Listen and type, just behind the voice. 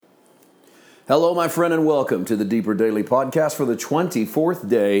Hello, my friend, and welcome to the Deeper Daily Podcast for the 24th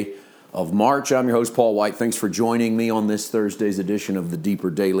day of March. I'm your host, Paul White. Thanks for joining me on this Thursday's edition of the Deeper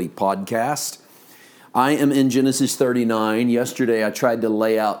Daily Podcast. I am in Genesis 39. Yesterday, I tried to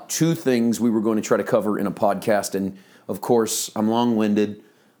lay out two things we were going to try to cover in a podcast, and of course, I'm long-winded.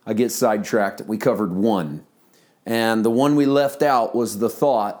 I get sidetracked. We covered one. And the one we left out was the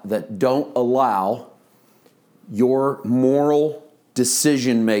thought that don't allow your moral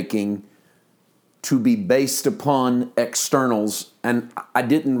decision-making to be based upon externals. And I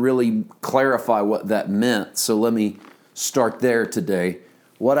didn't really clarify what that meant, so let me start there today.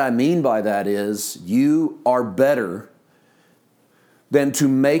 What I mean by that is you are better than to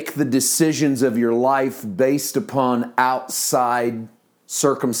make the decisions of your life based upon outside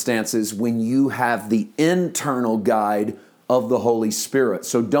circumstances when you have the internal guide of the Holy Spirit.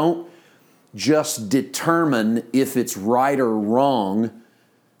 So don't just determine if it's right or wrong.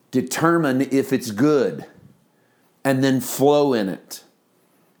 Determine if it's good and then flow in it.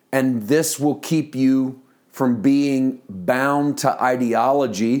 And this will keep you from being bound to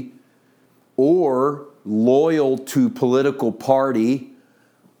ideology or loyal to political party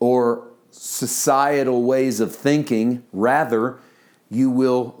or societal ways of thinking. Rather, you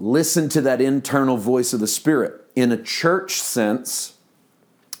will listen to that internal voice of the Spirit. In a church sense,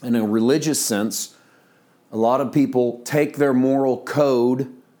 in a religious sense, a lot of people take their moral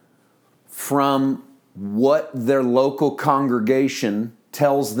code from what their local congregation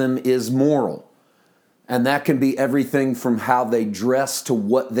tells them is moral. And that can be everything from how they dress to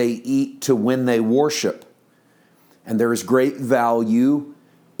what they eat to when they worship. And there is great value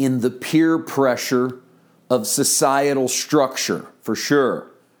in the peer pressure of societal structure, for sure.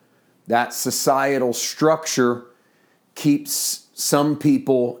 That societal structure keeps some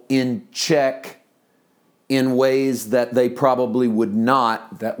people in check in ways that they probably would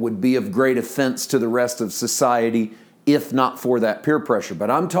not, that would be of great offense to the rest of society if not for that peer pressure.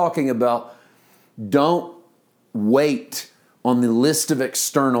 But I'm talking about don't wait on the list of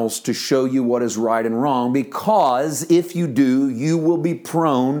externals to show you what is right and wrong, because if you do, you will be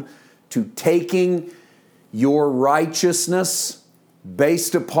prone to taking your righteousness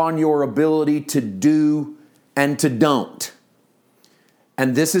based upon your ability to do and to don't.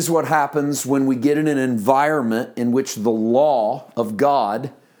 And this is what happens when we get in an environment in which the law of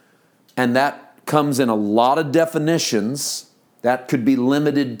God, and that comes in a lot of definitions, that could be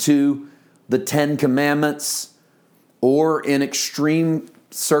limited to the Ten Commandments, or in extreme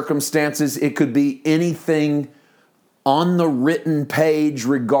circumstances, it could be anything on the written page,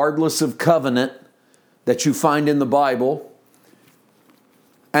 regardless of covenant, that you find in the Bible.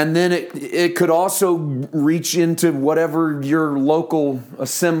 And then it could also reach into whatever your local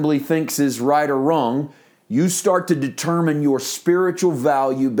assembly thinks is right or wrong. You start to determine your spiritual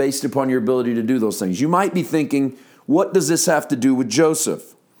value based upon your ability to do those things. You might be thinking, what does this have to do with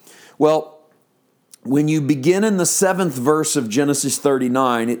Joseph? Well, when you begin in the 7th verse of Genesis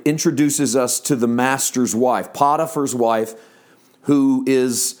 39, it introduces us to the master's wife, Potiphar's wife, who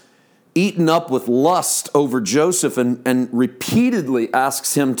is eaten up with lust over Joseph and repeatedly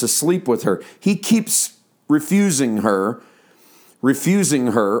asks him to sleep with her. He keeps refusing her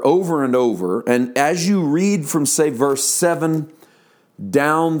over and over. And as you read from, say, verse 7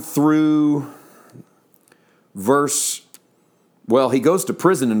 down through he goes to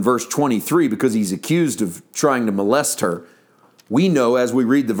prison in verse 23 because he's accused of trying to molest her. We know as we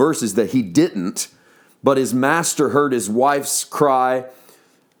read the verses that he didn't, but his master heard his wife's cry.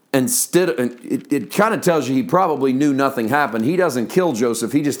 It kind of tells you he probably knew nothing happened. He doesn't kill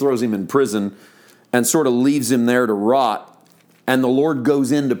Joseph. He just throws him in prison and sort of leaves him there to rot. And the Lord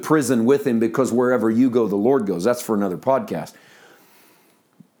goes into prison with him because wherever you go, the Lord goes. That's for another podcast.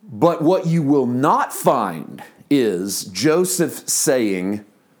 But what you will not find is Joseph saying,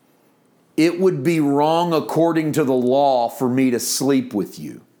 it would be wrong according to the law for me to sleep with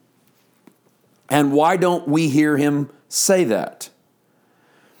you. And why don't we hear him say that?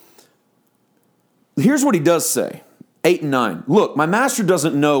 Here's what he does say, 8 and 9. Look, my master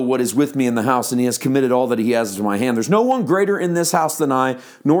doesn't know what is with me in the house, and he has committed all that he has into my hand. There's no one greater in this house than I,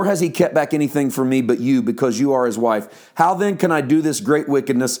 nor has he kept back anything from me but you, because you are his wife. How then can I do this great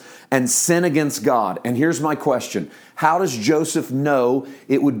wickedness and sin against God? And here's my question. How does Joseph know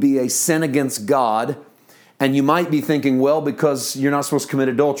it would be a sin against God? And you might be thinking, well, because you're not supposed to commit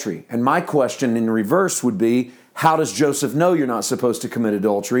adultery. And my question in reverse would be, how does Joseph know you're not supposed to commit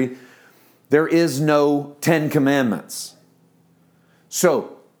adultery? There is no 10 Commandments.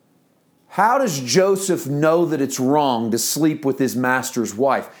 So, how does Joseph know that it's wrong to sleep with his master's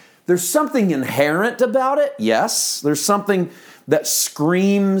wife? There's something inherent about it, yes. There's something that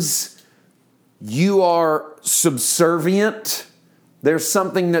screams you are subservient. There's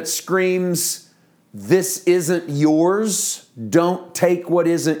something that screams, this isn't yours. Don't take what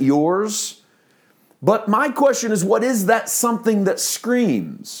isn't yours. But my question is, what is that something that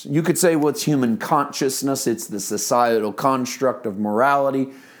screams? You could say, well, it's human consciousness. It's the societal construct of morality,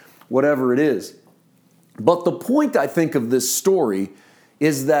 whatever it is. But the point, I think, of this story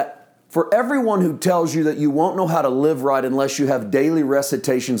is that for everyone who tells you that you won't know how to live right unless you have daily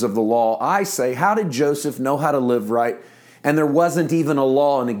recitations of the law, I say, how did Joseph know how to live right? And there wasn't even a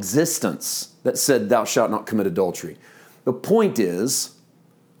law in existence that said, thou shalt not commit adultery. The point is,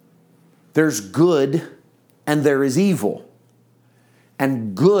 there's good and there is evil.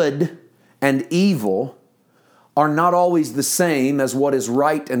 And good and evil are not always the same as what is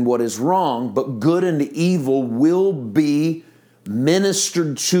right and what is wrong, but good and evil will be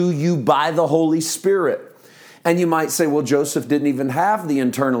ministered to you by the Holy Spirit. And you might say, well, Joseph didn't even have the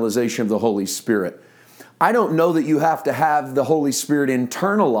internalization of the Holy Spirit. I don't know that you have to have the Holy Spirit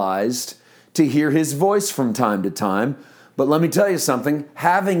internalized to hear His voice from time to time. But let me tell you something,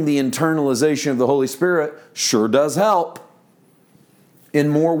 having the internalization of the Holy Spirit sure does help in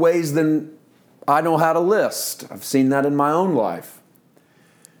more ways than I know how to list. I've seen that in my own life.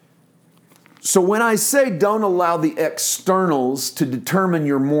 So when I say don't allow the externals to determine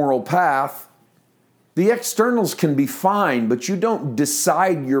your moral path, the externals can be fine, but you don't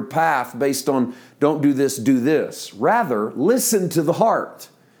decide your path based on don't do this, do this. Rather, listen to the heart.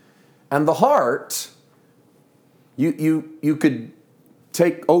 And the heart, you could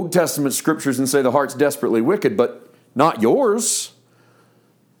take Old Testament scriptures and say the heart's desperately wicked, but not yours.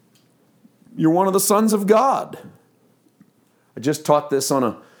 You're one of the sons of God. I just taught this on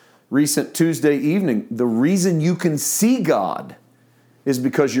a recent Tuesday evening. The reason you can see God is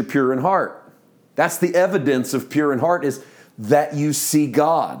because you're pure in heart. That's the evidence of pure in heart, is that you see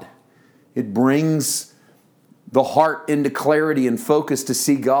God. It brings the heart into clarity and focus to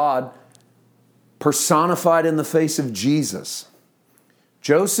see God personified in the face of Jesus.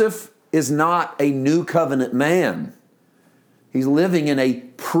 Joseph is not a new covenant man. He's living in a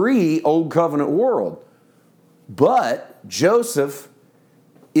pre-Old Covenant world. But Joseph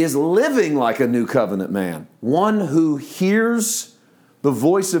is living like a new covenant man, one who hears the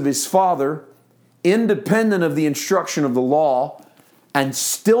voice of his father, independent of the instruction of the law, and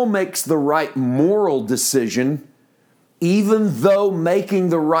still makes the right moral decision, even though making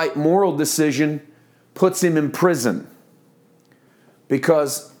the right moral decision puts him in prison.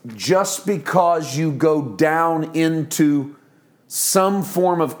 Because just because you go down into some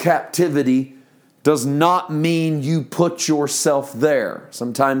form of captivity does not mean you put yourself there.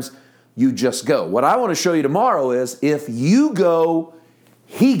 Sometimes you just go. What I want to show you tomorrow is if you go,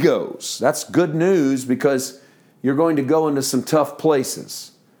 He goes. That's good news because you're going to go into some tough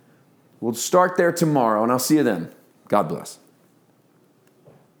places. We'll start there tomorrow, and I'll see you then. God bless.